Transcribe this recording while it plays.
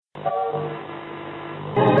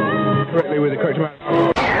correctly with the correct amount.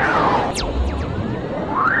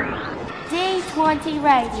 D20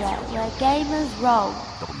 Radio, where gamers roll.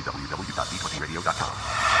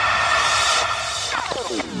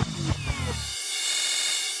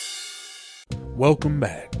 www.d20radio.com. Welcome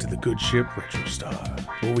back to the Good Ship Retrostar,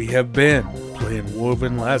 where we have been playing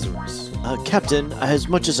Woven Lazarus. Captain, as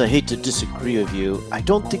much as I hate to disagree with you, I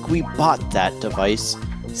don't think we bought that device.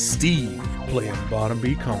 Steve playing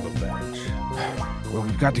Barnaby Cumberbatch. Well,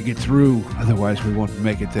 we've got to get through, otherwise we won't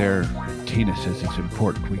make it there. Tina says it's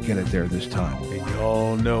important we get it there this time. And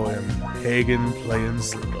y'all know him, Hagen playing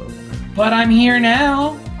Slug. But I'm here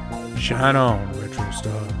now. Shine on,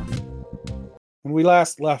 Retrostar. When we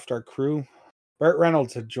last left our crew, Burt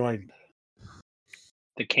Reynolds had joined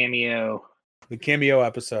The cameo. the cameo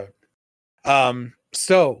episode.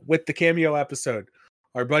 So with the cameo episode,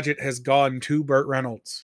 our budget has gone to Burt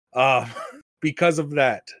Reynolds. Because of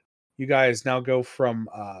that, you guys now go from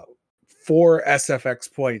 4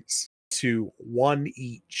 SFX points to 1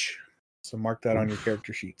 each. So mark that on your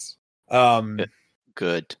character sheets.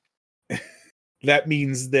 Good. That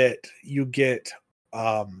means that you get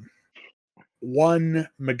 1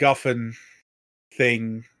 MacGuffin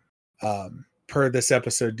thing per this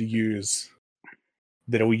episode to use.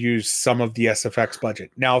 That will use some of the SFX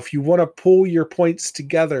budget. Now, if you want to pull your points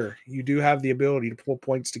together, you do have the ability to pull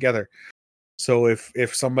points together. So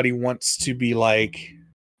if somebody wants to be like,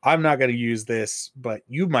 I'm not going to use this, but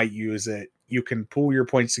you might use it, you can pull your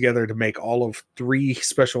points together to make all of 3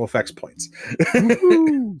 special effects points.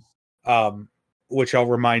 Which I'll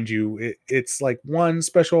remind you, it's like 1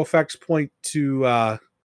 special effects point to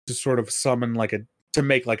sort of summon to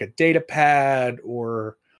make like a data pad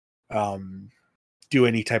or do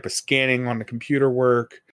any type of scanning on the computer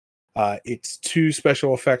work. It's 2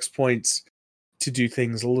 special effects points to do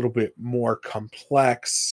things a little bit more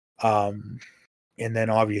complex. And then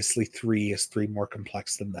obviously 3 is 3 more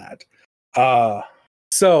complex than that.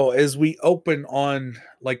 So as we open on,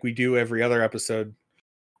 like we do every other episode,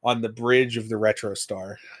 on the bridge of the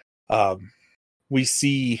Retrostar, we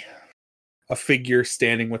see a figure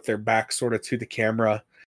standing with their back sort of to the camera.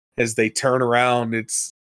 As they turn around, it's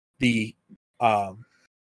the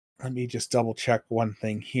let me just double check one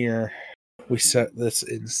thing here. We set this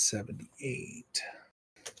in 78.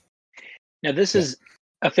 Now, this is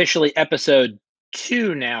officially episode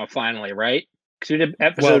 2 now, finally, right? Because we did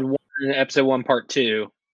episode 1 and episode 1 part 2.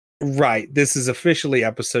 Right. This is officially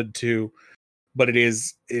episode 2, but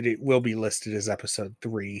it will be listed as episode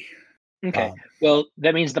 3. Okay. Well,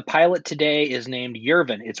 that means the pilot today is named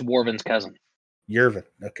Yervin. It's Worven's cousin. Yervin.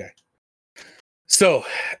 Okay. So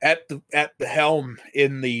at the helm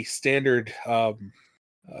in the standard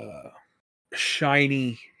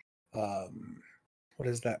shiny what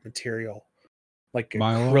is that material? Like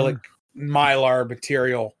acrylic mylar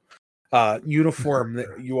material uniform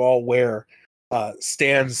that you all wear,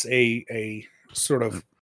 stands a sort of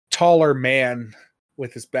taller man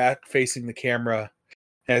with his back facing the camera.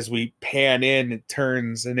 As we pan in, it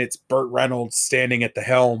turns and it's Burt Reynolds standing at the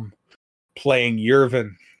helm playing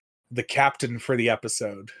Yervin, the captain for the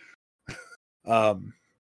episode.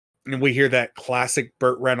 And we hear that classic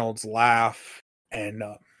Burt Reynolds laugh, and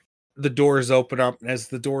the doors open up. And as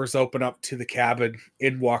the doors open up to the cabin,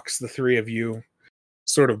 in walks the 3 of you,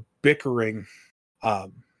 sort of bickering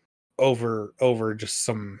over just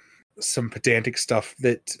some pedantic stuff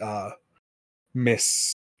that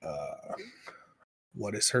Miss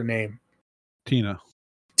what is her name? Tina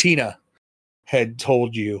had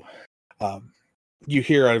told you. You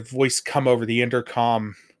hear a voice come over the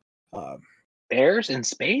intercom. Bears in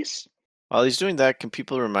space? While he's doing that, can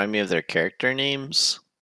people remind me of their character names?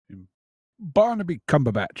 Barnaby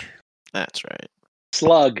Cumberbatch. That's right.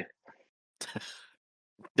 Slug.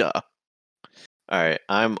 Duh. Alright,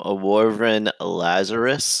 I'm a Warren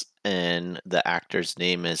Lazarus, and the actor's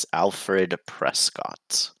name is Alfred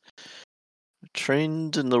Prescott.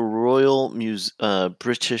 Trained in the Royal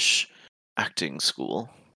British Acting School.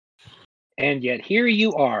 And yet here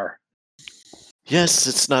you are. Yes,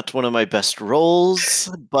 it's not one of my best roles,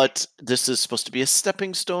 but this is supposed to be a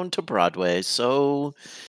stepping stone to Broadway, so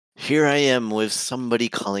here I am with somebody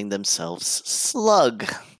calling themselves Slug.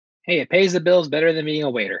 Hey, it pays the bills better than being a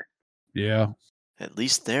waiter. Yeah. At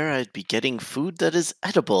least there I'd be getting food that is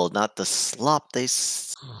edible, not the slop they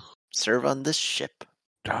serve on this ship.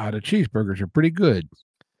 The cheeseburgers are pretty good.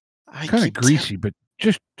 I Kind of keep greasy, but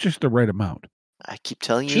just the right amount. I keep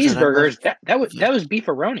telling you Cheeseburgers? That was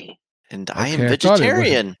beefaroni. And Okay, I am I thought it was.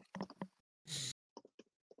 vegetarian.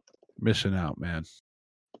 Missing out, man.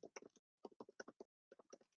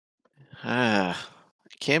 I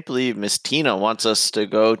can't believe Miss Tina wants us to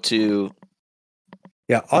go to...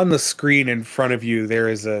 Yeah, on the screen in front of you, there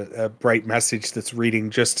is a bright message that's reading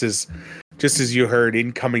just as you heard,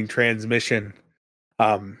 incoming transmission.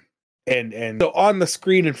 And so on the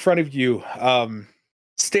screen in front of you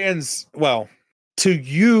stands, well, to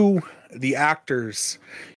you, the actors,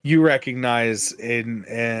 you recognize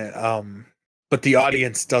but the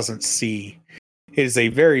audience doesn't see. It is a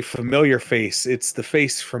very familiar face. It's the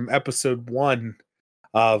face from episode 1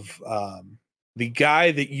 of the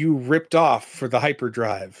guy that you ripped off for the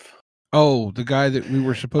hyperdrive. Oh, the guy that we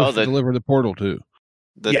were supposed to deliver the portal to.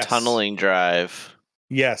 The tunneling drive.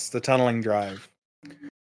 Yes, the tunneling drive.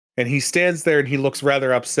 And he stands there and he looks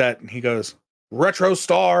rather upset and he goes, "Retro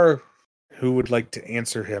Star, who would like to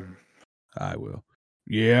answer him?" I will.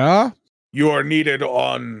 Yeah? "You are needed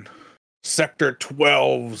on Sector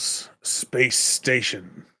 12's space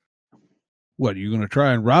station." What, are you going to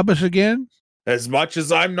try and rob us again? "As much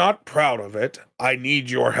as I'm not proud of it, I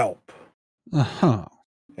need your help." Uh-huh.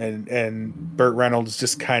 And Burt Reynolds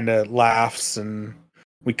just kind of laughs, and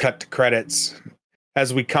we cut to credits.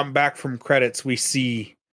 As we come back from credits, we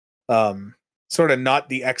see sort of not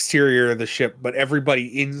the exterior of the ship, but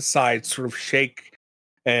everybody inside sort of shake.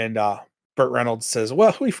 And Burt Reynolds says,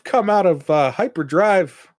 "Well, we've come out of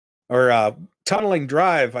hyperdrive, or tunneling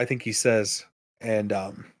drive," I think he says. And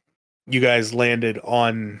you guys landed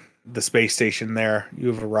on the space station there.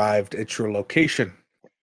 You've arrived at your location.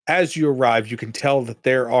 As you arrive, you can tell that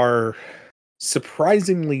there are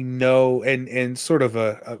surprisingly no, and sort of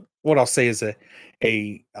a what I'll say is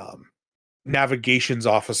a navigations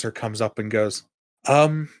officer comes up and goes,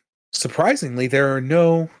 "Surprisingly, there are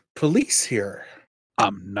no police here."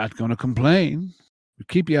 I'm not going to complain. But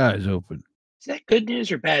keep your eyes open. Is that good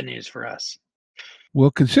news or bad news for us?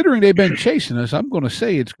 Well, considering they've been chasing us, I'm going to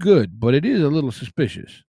say it's good, but it is a little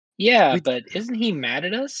suspicious. Yeah, but isn't he mad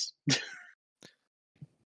at us?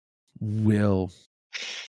 Well,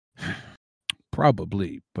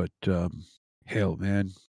 probably, but hell,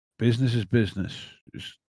 man, business is business.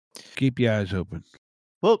 Just keep your eyes open.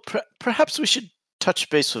 Well, perhaps we should touch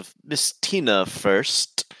base with Miss Tina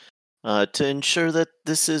first to ensure that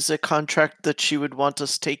this is a contract that she would want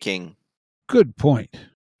us taking. Good point.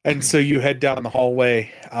 And so you head down the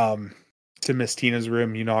hallway to Miss Tina's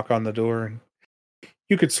room. You knock on the door, and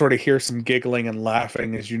you could sort of hear some giggling and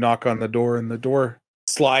laughing as you knock on the door, and the door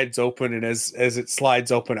slides open, and as it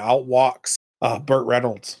slides open, out walks Burt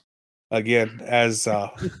Reynolds again, as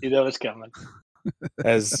You know it's coming.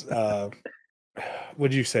 as what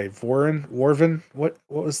did you say, Worven? What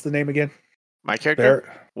was the name again? My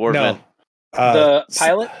character? Worven. No, The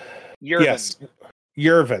pilot? Yervin. Yes,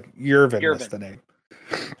 Yervin was the name.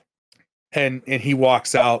 And he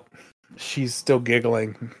walks out. She's still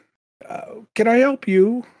giggling. "Can I help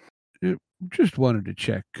you?" Just wanted to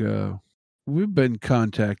check. We've been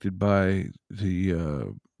contacted by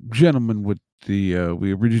the gentleman with the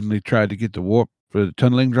we originally tried to get the warp for the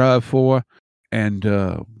tunneling drive for, and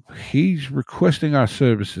he's requesting our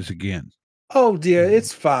services again. "Oh dear,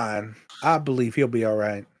 it's fine. I believe he'll be all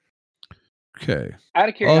right." Okay. Out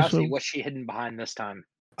of curiosity, Also- what's she hidden behind this time?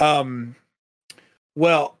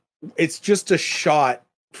 Well, it's just a shot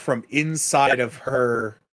from inside of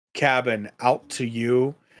her cabin out to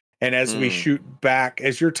you. And as we shoot back,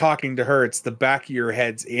 as you're talking to her, it's the back of your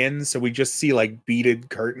head's in. So we just see like beaded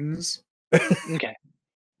curtains. Okay.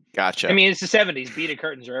 Gotcha. I mean, it's the 70s. Beaded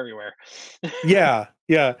curtains are everywhere. Yeah.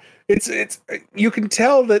 It's you can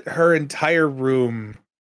tell that her entire room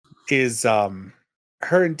is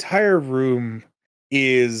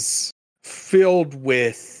filled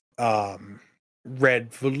with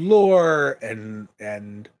red velour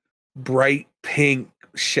and bright pink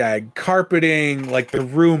shag carpeting. Like the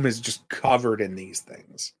room is just covered in these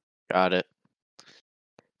things. Got it.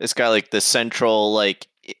 It's got like the central, like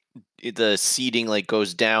the seating like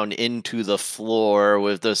goes down into the floor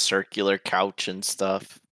with the circular couch and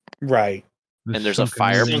stuff. Right. And there's a sunken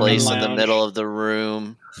fireplace in the lounge. middle of the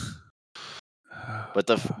room. But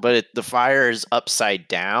the fire is upside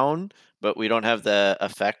down, but we don't have the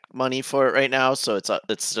effect money for it right now, so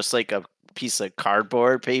it's just like a piece of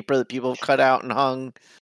cardboard paper that people have cut out and hung.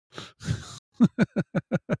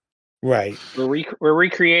 Right. We're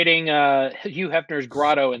recreating Hugh Hefner's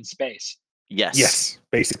grotto in space. Yes.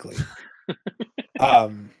 Basically.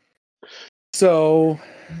 So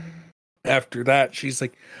after that, she's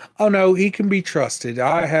like, "Oh no, he can be trusted.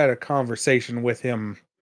 I had a conversation with him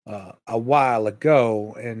a while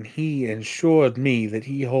ago, and he assured me that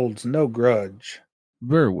he holds no grudge."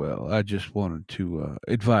 Very well. I just wanted to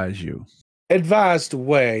advise you. "Advised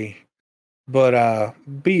away, but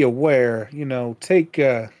be aware, take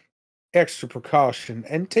extra precaution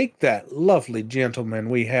and take that lovely gentleman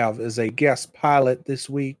we have as a guest pilot this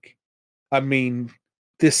week. I mean,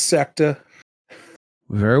 this sector.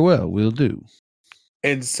 Very well, we'll do.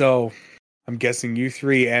 And so, I'm guessing you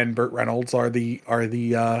three and Burt Reynolds are the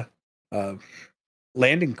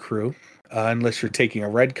landing crew, unless you're taking a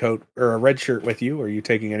red coat or a red shirt with you. Are you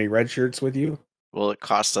taking any red shirts with you? Will it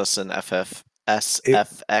cost us an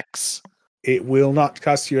SFX? It will not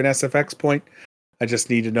cost you an SFX point. I just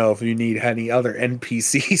need to know if you need any other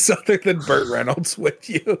NPCs other than Burt Reynolds with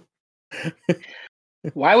you.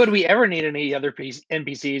 Why would we ever need any other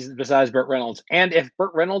NPCs besides Burt Reynolds? And if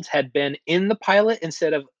Burt Reynolds had been in the pilot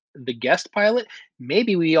instead of the guest pilot,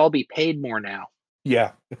 maybe we all be paid more now.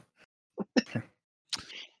 Yeah.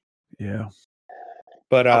 Yeah.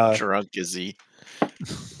 But How drunk is he?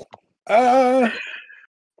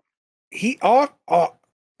 He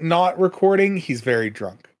not recording, he's very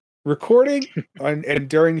drunk. Recording and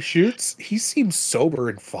during shoots, he seems sober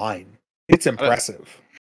and fine. It's impressive.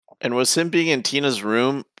 And was him being in Tina's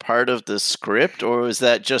room part of the script, or was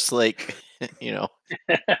that just like, you know?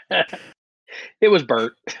 It was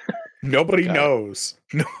Burt. Nobody Got it. knows.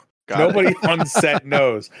 Got Nobody it. on set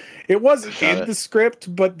knows. It wasn't Got in it. the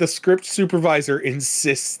script, but the script supervisor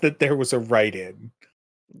insists that there was a write-in.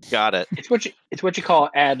 Got it. It's what you call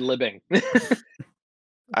ad-libbing.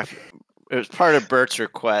 It was part of Bert's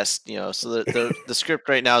request, you know. So the script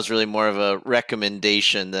right now is really more of a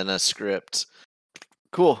recommendation than a script.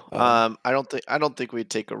 Cool. I don't think we'd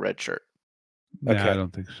take a red shirt. No, Okay. I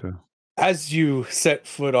don't think so. As you set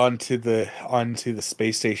foot onto the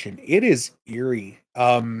space station, it is eerie.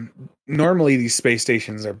 Normally these space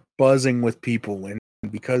stations are buzzing with people, and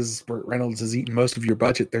because Burt Reynolds has eaten most of your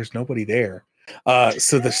budget, there's nobody there.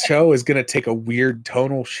 So the show is going to take a weird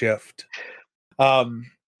tonal shift.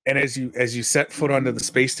 And as you set foot onto the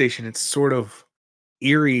space station, it's sort of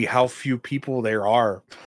eerie how few people there are,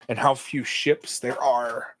 and how few ships there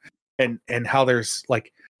are, and how there's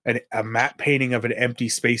like a matte painting of an empty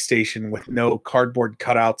space station with no cardboard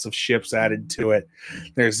cutouts of ships added to it.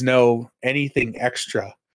 There's no anything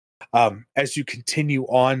extra. As you continue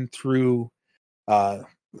on through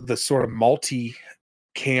the sort of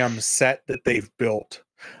multi-cam set that they've built,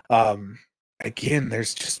 again,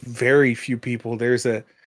 there's just very few people. There's a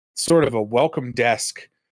sort of a welcome desk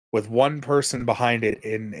with one person behind it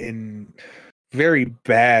in very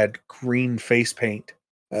bad green face paint.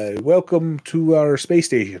 Welcome to our space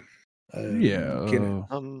station. Can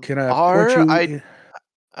I point you?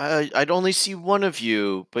 I'd only see one of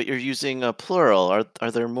you, but you're using a plural.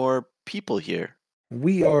 Are there more people here?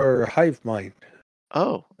 We are Hive Mind.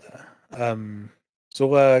 Oh,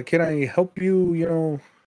 So can I help you?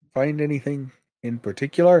 Find anything in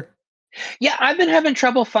particular? Yeah, I've been having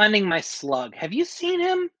trouble finding my slug. Have you seen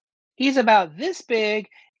him? He's about this big,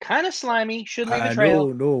 kind of slimy, should leave a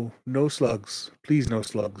trail. No slugs. Please, no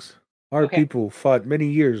slugs. Our Okay. people fought many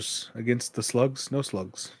years against the slugs. No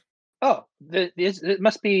slugs. Oh, it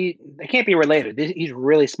must be. They can't be related. He's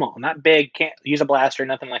really small, not big. Can't use a blaster,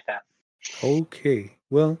 nothing like that. Okay.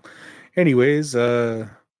 Well, anyways, you're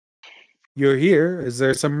here. Is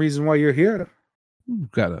there some reason why you're here?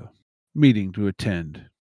 We've got a meeting to attend.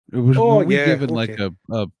 Were we given like a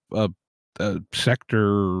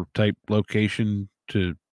sector type location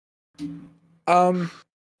to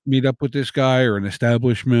meet up with this guy, or an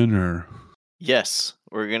establishment, or yes.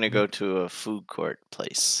 We're gonna go to a food court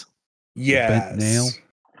place. Bent nail?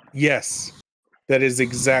 Yes. That is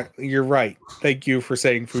exactly. You're right. Thank you for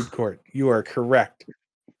saying food court. You are correct.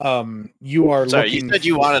 You are. Sorry, you looking said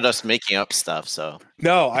you for- wanted us making up stuff, so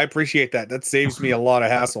No, I appreciate that. That saves me a lot of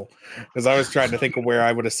hassle, because I was trying to think of where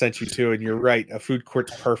I would have sent you to, and you're right. A food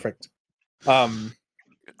court's perfect.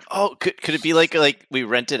 oh, could it be like we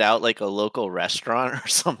rented out like a local restaurant or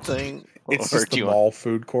something? It's Or just do the you mall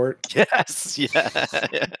food court. Yes, yeah.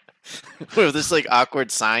 With this like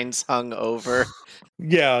awkward signs hung over.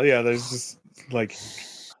 Yeah. There's just like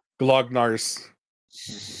Glognar's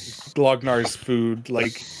food.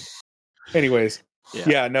 Like, anyways,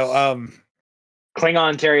 Yeah. no.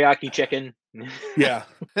 Klingon teriyaki chicken. Yeah.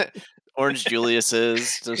 Orange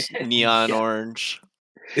Julius's, just neon Yeah. orange.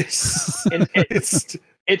 It's And it's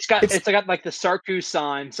it's got like the Sarku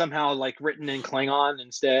sign somehow like written in Klingon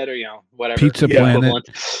instead, or whatever. Pizza the Planet. equivalent.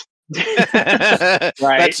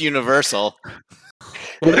 Right. That's universal.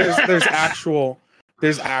 well, there's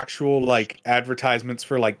actual like advertisements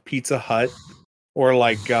for like Pizza Hut or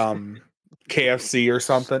like KFC or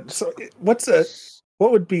something. So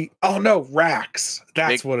what would be? Oh no, Rax.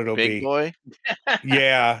 That's what it'll Big be. boy.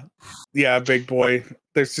 Yeah, big boy.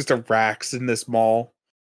 There's just a Rax in this mall,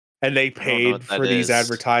 and they don't know paid what that for these is.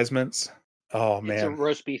 advertisements. Oh It's a man.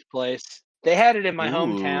 roast beef place. They had it in my Ooh,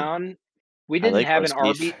 hometown. We I didn't like have an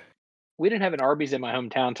roast beef. Arby's. We didn't have an Arby's in my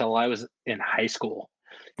hometown till I was in high school,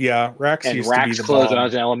 Yeah, Rax and used to be Rax the closed when I bomb.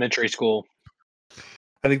 was in elementary school.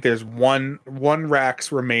 I think there's one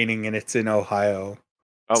Rax remaining, and it's in Ohio.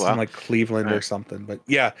 Oh It's in wow. like Cleveland or Alright. something. But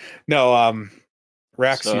yeah, no,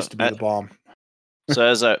 Rax So, used to be the bomb.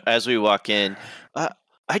 So as we walk in,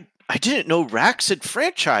 I didn't know Rax had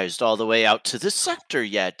franchised all the way out to this sector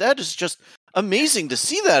yet. That is just amazing to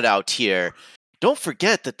see that out here. Don't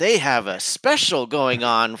forget that they have a special going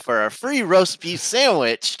on for a free roast beef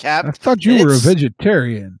sandwich, Cap. I thought you were a It's-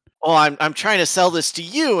 vegetarian. Oh, I'm trying to sell this to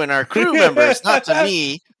you and our crew members, not to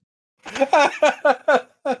me.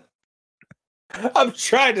 I'm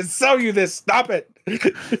trying to sell you this. Stop it.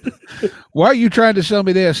 Why are you trying to sell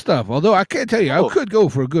me their stuff? Although I can't tell you, Oh. I could go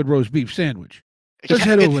for a good roast beef sandwich. Let's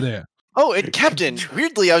head over there. Oh, and Captain,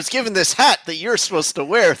 weirdly, I was given this hat that you're supposed to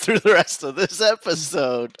wear through the rest of this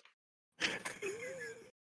episode.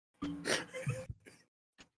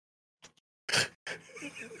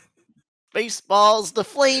 Baseballs, the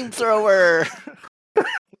flamethrower.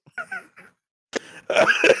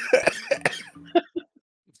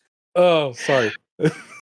 Oh, sorry.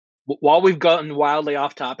 While we've gotten wildly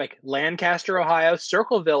off topic, Lancaster, Ohio,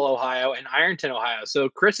 Circleville, Ohio, and Ironton, Ohio. So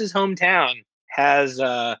Chris's hometown has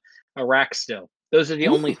a Rax still. Those are the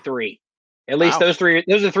only three. At least Wow. those three.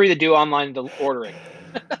 Those are three that do online ordering.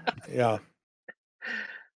 Yeah.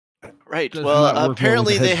 Right. Does Well, not work well with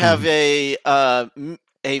apparently the they have headphones.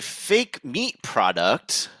 a fake meat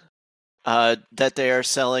product that they are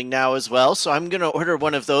selling now as well. So I'm gonna order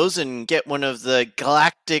one of those and get one of the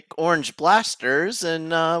Galactic Orange Blasters, and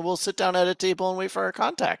we'll sit down at a table and wait for our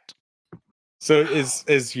contact. So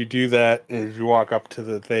as you do that, as you walk up to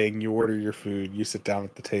the thing, you order your food, you sit down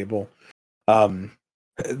at the table.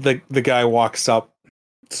 The guy walks up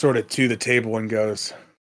sort of to the table and goes,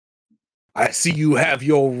 I see you have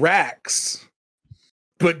your racks,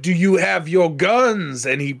 but do you have your guns?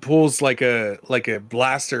 And he pulls like a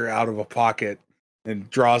blaster out of a pocket and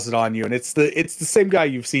draws it on you. And it's the same guy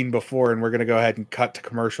you've seen before. And we're gonna go ahead and cut to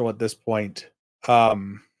commercial at this point.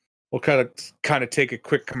 We'll kind of take a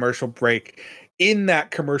quick commercial break. In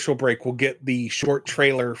that commercial break, we'll get the short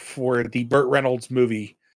trailer for the Burt Reynolds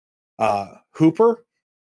movie, Hooper,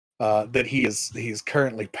 that he's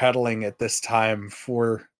currently peddling at this time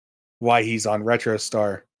for why he's on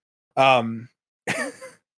RetroStar. And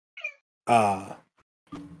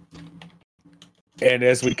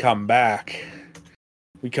as we come back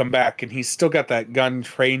and he's still got that gun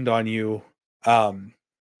trained on you.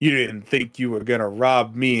 You didn't think you were gonna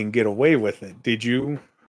rob me and get away with it, did you?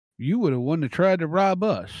 You were the one that tried to rob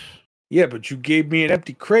us. Yeah, but you gave me an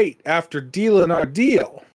empty crate after dealing our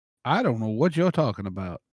deal. I don't know what you're talking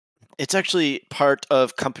about. It's actually part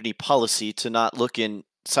of company policy to not look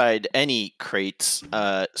inside any crates.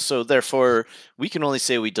 So therefore, we can only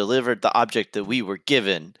say we delivered the object that we were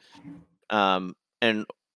given. And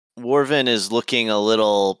Warvin is looking a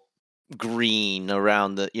little green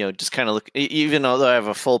around the, just kind of look. Even though I have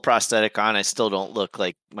a full prosthetic on, I still don't look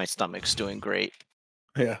like my stomach's doing great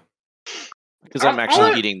Yeah. because I'm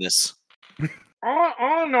actually eating this. All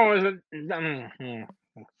I know is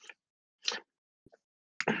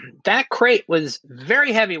that crate was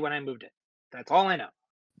very heavy when I moved it. That's all I know.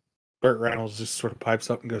 Burt Reynolds just sort of pipes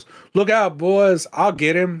up and goes, "Look out, boys! I'll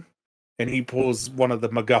get him." And he pulls one of the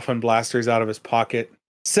MacGuffin blasters out of his pocket.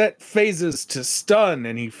 Set phases to stun,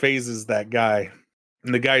 and he phases that guy.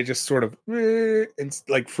 And the guy just sort of and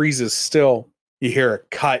like freezes still. You hear a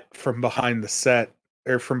cut from behind the set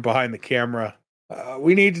or from behind the camera.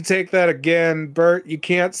 We need to take that again, Burt. You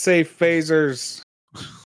can't say phasers.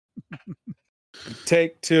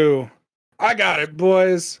 Take two. I got it,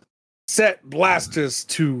 boys. Set blasters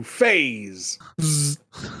to phase. Zzz.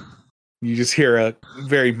 You just hear a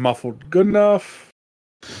very muffled, good enough.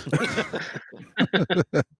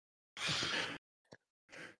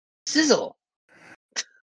 Sizzle.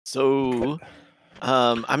 So,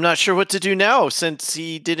 I'm not sure what to do now since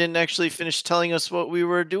he didn't actually finish telling us what we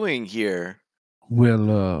were doing here.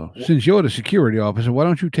 Well, since you're the security officer, why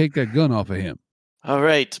don't you take that gun off of him? All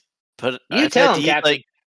right, but You tell him, Captain.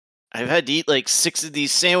 I've had to eat like 6 of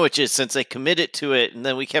these sandwiches since I committed to it, and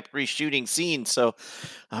then we kept reshooting scenes, so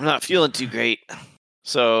I'm not feeling too great.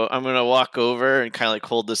 So I'm gonna walk over and kind of like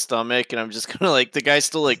hold the stomach, and I'm just gonna like the guy's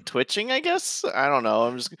still like twitching. I guess I don't know.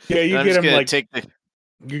 I'm just Yeah, you I'm get just him gonna like take the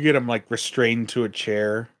you get him like restrained to a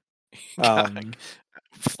chair.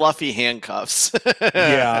 fluffy handcuffs.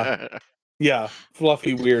 Yeah. Yeah,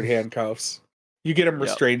 fluffy, weird handcuffs. You get him Yep.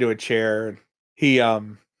 restrained to a chair, and he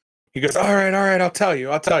goes, all right, I'll tell you.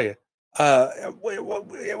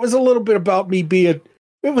 It was a little bit about me being.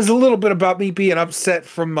 It was a little bit about me being upset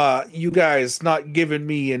from you guys not giving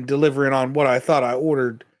me and delivering on what I thought I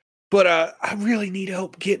ordered. But I really need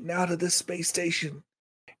help getting out of this space station.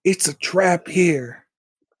 It's a trap here.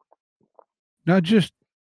 Now, just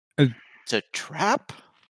It's a trap?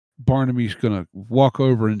 Barnaby's gonna walk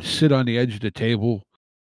over and sit on the edge of the table,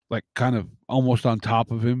 like kind of almost on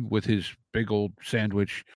top of him with his big old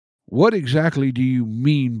sandwich. What exactly do you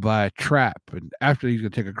mean by a trap? And after he's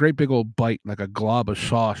gonna take a great big old bite, like a glob of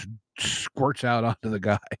sauce squirts out onto the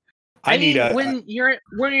guy. I mean, when you're in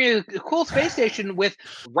a cool space station with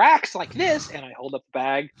racks like this, and I hold up the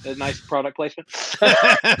bag, a nice product placement.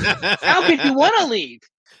 How could you want to leave?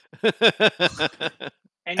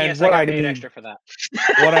 And yes, what I I got paid need- extra for that.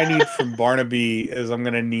 What I need from Barnaby is I'm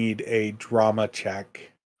going to need a drama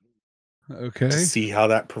check Okay. to see how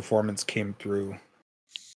that performance came through.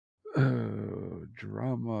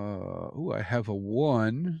 Drama. Oh, I have a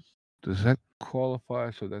 1. Does that qualify?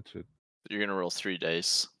 So that's it. You're gonna roll 3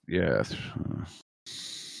 dice. Yes.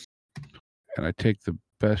 And I take the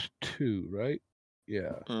best 2, right?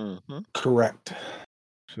 Yeah. Mm-hmm. Correct.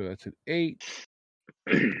 So that's an 8.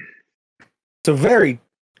 So very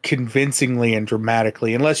convincingly and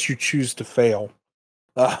dramatically, unless you choose to fail.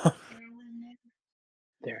 There.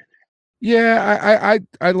 Yeah,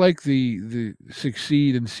 I like the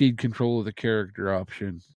succeed and cede control of the character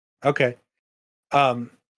option. Okay.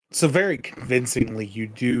 So very convincingly, you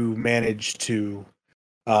do manage to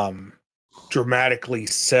dramatically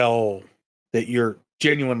sell that you're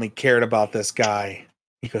genuinely cared about this guy.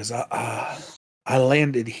 He goes, I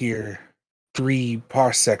landed here 3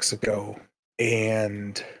 parsecs ago,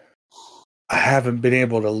 and I haven't been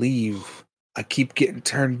able to leave. I keep getting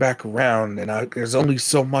turned back around, and there's only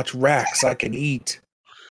so much Rax I can eat.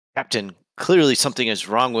 Captain, clearly something is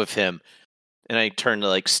wrong with him. And I turn to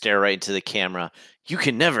like stare right into the camera. You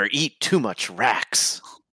can never eat too much Rax.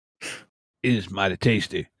 It is mighty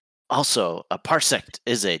tasty. Also, a parsec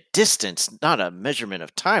is a distance, not a measurement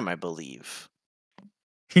of time, I believe.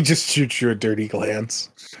 He just shoots you a dirty glance.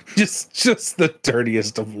 Just the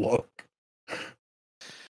dirtiest of look.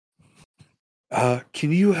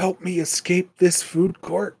 Can you help me escape this food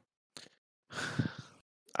court?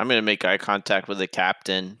 I'm gonna make eye contact with the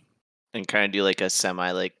captain and kind of do like a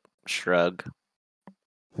semi like shrug.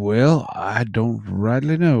 Well, I don't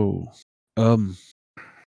rightly know.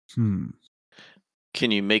 Can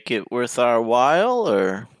you make it worth our while,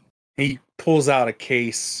 or? He pulls out a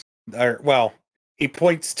case. He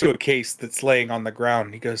points to a case that's laying on the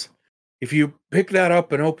ground. He goes, if you pick that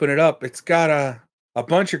up and open it up, it's got a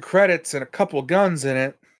bunch of credits and a couple guns in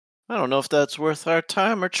it. I don't know if that's worth our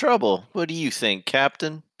time or trouble. What do you think,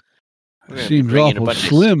 Captain? We're gonna be Seems bringing a awful bunch of-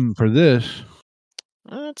 slim for this.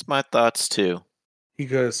 That's my thoughts too. He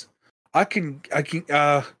goes, if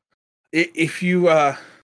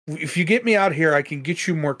you get me out here, I can get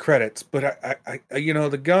you more credits, but I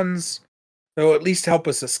the guns, they'll at least help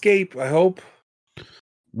us escape, I hope.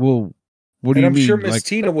 Well, what do And you I'm mean? sure Miss Like,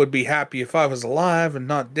 Tina would be happy if I was alive and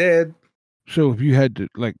not dead. so if you had to,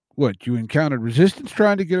 like, what, you encountered resistance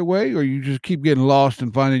trying to get away, or you just keep getting lost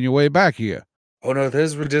and finding your way back here? Oh no,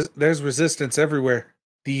 there's resistance everywhere.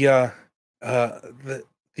 The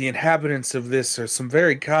inhabitants of this are some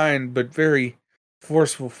very kind but very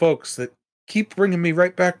forceful folks that keep bringing me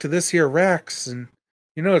right back to this here Rax, and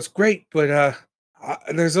it's great, but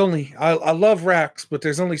I love Rax, but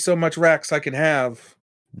there's only so much Rax I can have.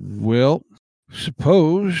 Well,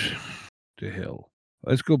 suppose to hell.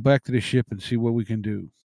 Let's go back to the ship and see what we can do.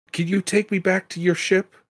 Can you take me back to your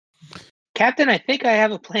ship? Captain, I think I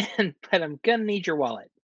have a plan, but I'm gonna need your wallet.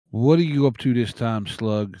 What are you up to this time,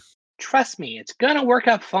 Slug? Trust me, it's gonna work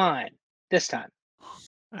out fine this time.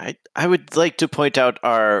 I would like to point out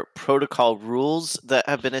our protocol rules that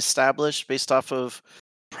have been established based off of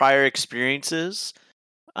prior experiences.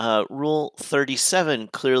 Rule 37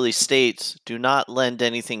 clearly states, do not lend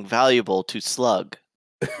anything valuable to Slug.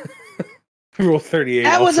 Rule 38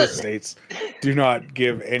 That was also a- states, do not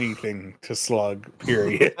give anything to Slug,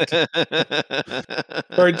 period.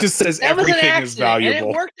 Or it just says That was an everything accident, is valuable. and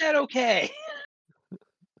it worked out okay.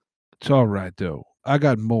 It's all right though. I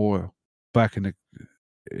got more back in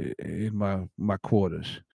my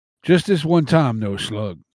quarters. Just this one time, no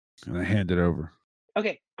Slug. And I hand it over.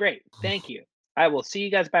 Okay, great. Thank you. I will see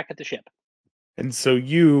you guys back at the ship. And so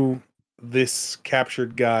this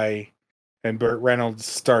captured guy, and Burt Reynolds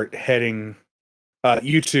start heading.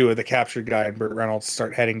 You two, the captured guy and Burt Reynolds,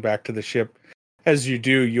 start heading back to the ship. As you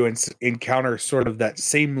do, you encounter sort of that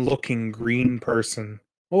same looking green person.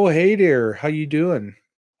 Oh, hey there, how you doing?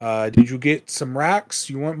 Did you get some racks?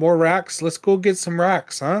 You want more racks? Let's go get some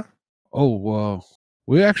racks, huh? Oh,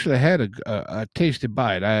 we actually had a tasty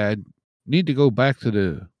bite. I need to go back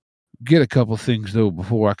to get a couple things though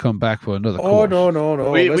before I come back for another Oh, course.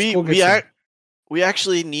 no. Let's go get some. We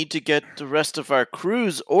actually need to get the rest of our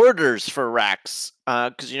crew's orders for racks,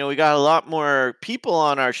 because we got a lot more people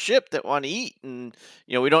on our ship that want to eat, and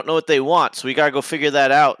we don't know what they want, so we gotta go figure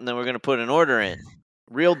that out, and then we're gonna put an order in,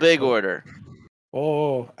 real big order.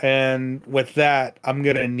 Oh, and with that, I'm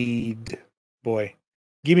gonna need,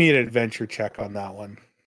 give me an adventure check on that one,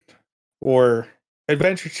 or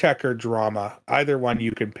adventure check or drama, either one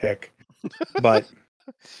you can pick. But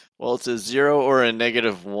well, it's a 0 or a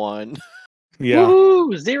 -1. yeah,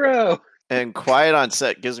 Woohoo! 0. And quiet on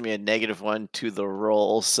set gives me a -1 to the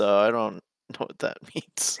roll, so I don't know what that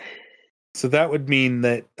means. so that would mean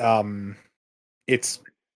that it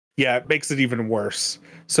makes it even worse.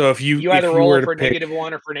 So if you either if roll were it to for pick,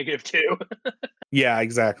 -1 or for -2. yeah,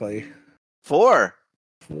 exactly. 4.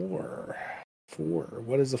 4.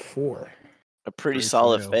 What is a 4? A pretty Great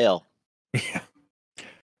solid fail. Yeah.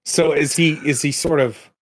 So as he sort of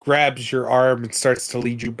grabs your arm and starts to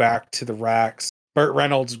lead you back to the racks, Burt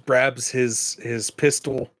Reynolds grabs his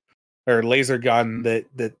pistol or laser gun that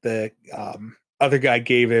the other guy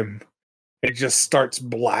gave him. It just starts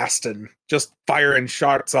blasting, just firing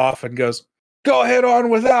shots off, and goes, "Go ahead on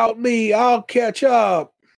without me. I'll catch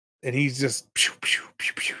up." And he's just pew, pew,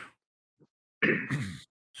 pew, pew.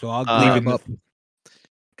 So I'll Leaving grab up.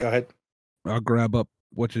 Go ahead. I'll grab up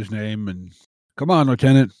what's his name and come on,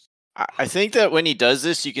 Lieutenant. I think that when he does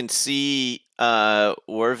this, you can see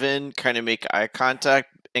Wervin kind of make eye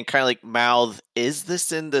contact and kind of like mouth, "Is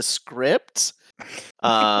this in the script?"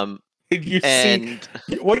 See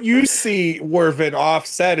what you see, Wervin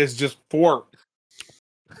offset is just 4.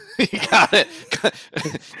 You got it.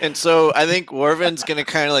 And so I think Wervin's gonna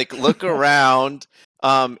kind of like look around,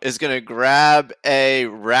 is gonna grab a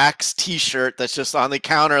Rax t-shirt that's just on the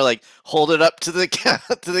counter, like hold it up to the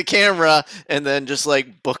to the camera, and then just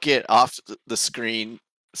like book it off the screen,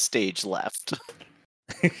 stage left.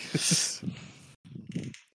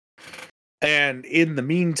 And in the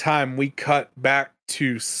meantime, we cut back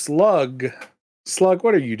to Slug. Slug,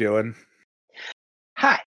 what are you doing?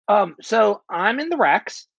 Hi. So I'm in the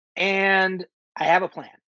racks and I have a plan.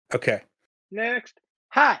 Okay. Next.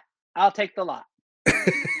 Hi. I'll take the lot.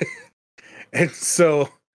 And so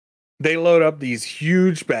they load up these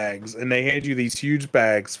huge bags and they hand you these huge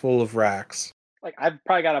bags full of racks. Like, I've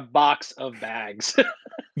probably got a box of bags.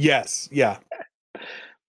 Yes. Yeah.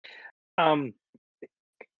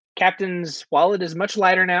 Captain's wallet is much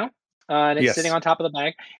lighter now, and it's Yes. sitting on top of the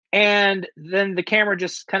bag. And then the camera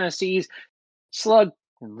just kind of sees Slug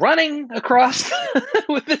running across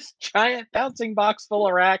with this giant bouncing box full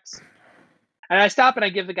of racks. And I stop and I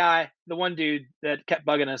give the one dude that kept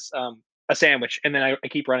bugging us, a sandwich, and then I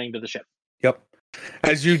keep running to the ship. Yep.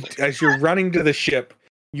 As you're running to the ship,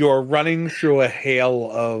 you're running through a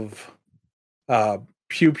hail of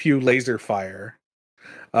pew pew laser fire.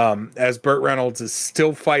 As Burt Reynolds is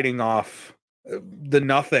still fighting off the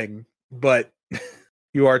nothing, but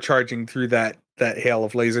you are charging through that hail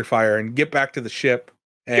of laser fire and get back to the ship.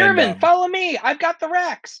 And, German, follow me! I've got the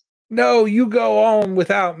racks! No, you go on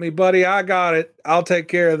without me, buddy. I got it. I'll take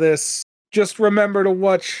care of this. Just remember to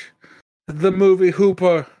watch the movie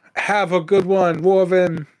Hooper. Have a good one,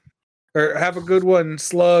 Wervin. Or have a good one,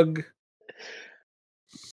 Slug.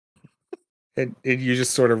 And you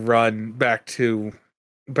just sort of run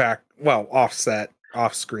offset,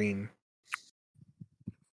 off screen.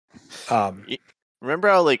 Remember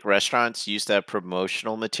how like restaurants used to have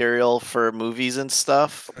promotional material for movies and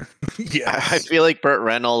stuff? Yes. I feel like Burt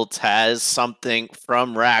Reynolds has something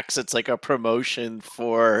from Rax. It's like a promotion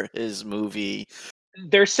for his movie.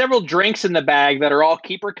 There's several drinks in the bag that are all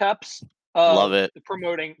keeper cups. Love it.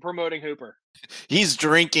 Promoting Hooper. He's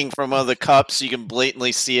drinking from one of the cups, so you can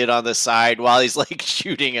blatantly see it on the side while he's like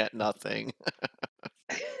shooting at nothing.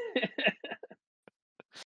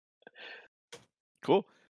 Cool.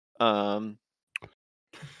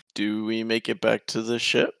 Do we make it back to the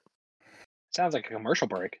ship? Sounds like a commercial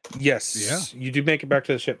break. Yes. Yeah. You do make it back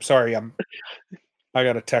to the ship. Sorry, I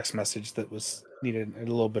got a text message that was needed a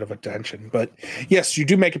little bit of attention. But yes, you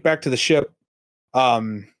do make it back to the ship.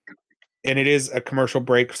 And it is a commercial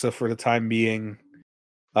break, so for the time being,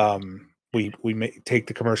 we take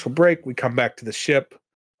the commercial break, we come back to the ship.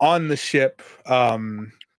 On the ship,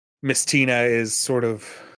 Miss Tina is sort of,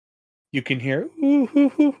 you can hear ooh,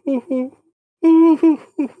 ooh, ooh, ooh, ooh, ooh, ooh,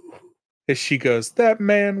 ooh, as she goes, "That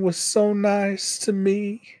man was so nice to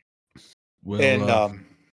me." Well, And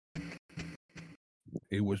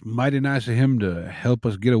it was mighty nice of him to help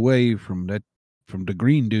us get away from the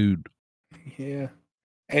green dude. yeah.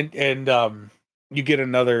 and you get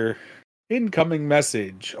another incoming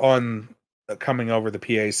message on coming over the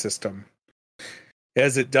PA system.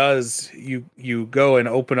 As it does, you go and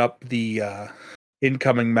open up the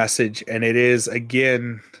incoming message, and it is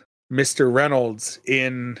again Mr. Reynolds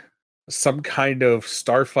in some kind of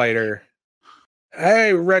starfighter.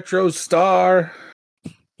 Hey, Retro Star.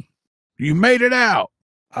 You made it out.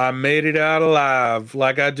 I made it out alive,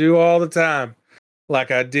 like I do all the time,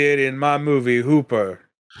 like I did in my movie Hooper,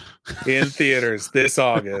 in theaters this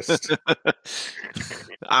August.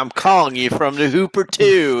 I'm calling you from the Hooper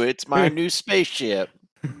 2. It's my new spaceship.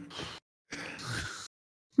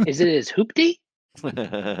 Is it his hoopty?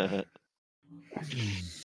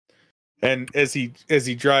 And as he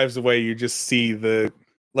drives away, you just see the,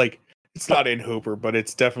 like, it's not in Hooper, but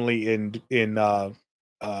it's definitely in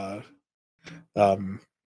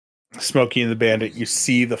Smokey and the Bandit. You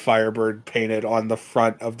see the Firebird painted on the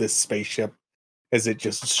front of this spaceship as it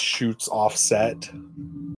just shoots offset.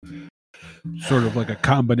 Sort of like a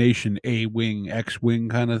combination A-wing, X-wing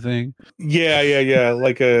kind of thing.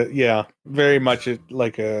 Yeah. Very much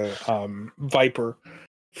like a Viper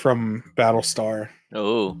from Battlestar.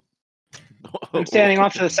 Oh. I'm standing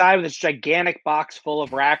off to the side with this gigantic box full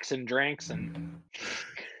of racks and drinks,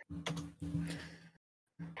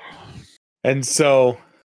 and so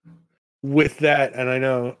with that, and I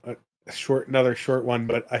know another short one,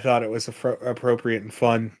 but I thought it was appropriate and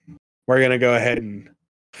fun. We're gonna go ahead and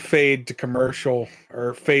fade to commercial,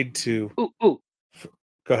 or fade to. Ooh. Go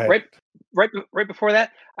ahead. Right before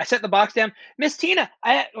that, I set the box down. Miss Tina,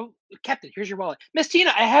 Captain, here's your wallet. Miss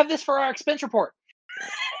Tina, I have this for our expense report.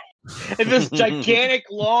 And this gigantic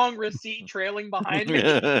long receipt trailing behind me.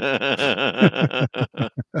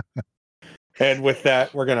 And with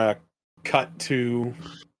that, we're gonna cut to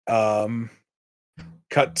the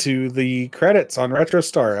credits on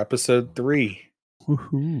RetroStar episode 3.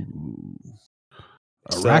 Woohoo!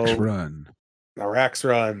 Rax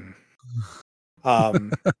Run.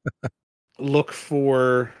 Look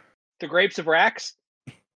for the Grapes of Rax.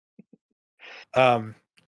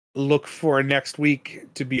 Look for next week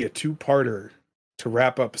to be a 2-parter to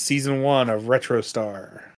wrap up season 1 of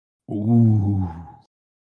RetroStar. Ooh.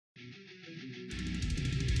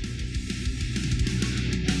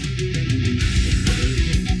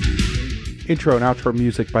 Intro and outro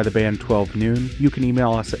music by the band 12 Noon. You can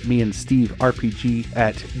email us at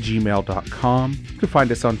meandsteverpg@gmail.com. You can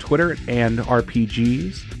find us on Twitter and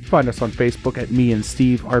RPGs. Find us on Facebook at Me and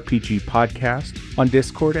Steve RPG Podcast. On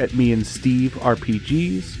Discord at Me and Steve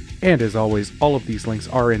RPGs. And as always, all of these links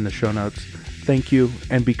are in the show notes. Thank you,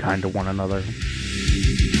 and be kind to one another.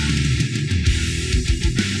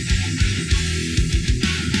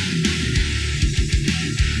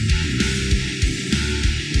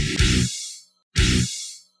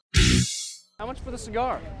 How much for the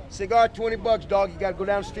cigar? Cigar, $20, dog. You gotta go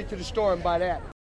down the street to the store and buy that.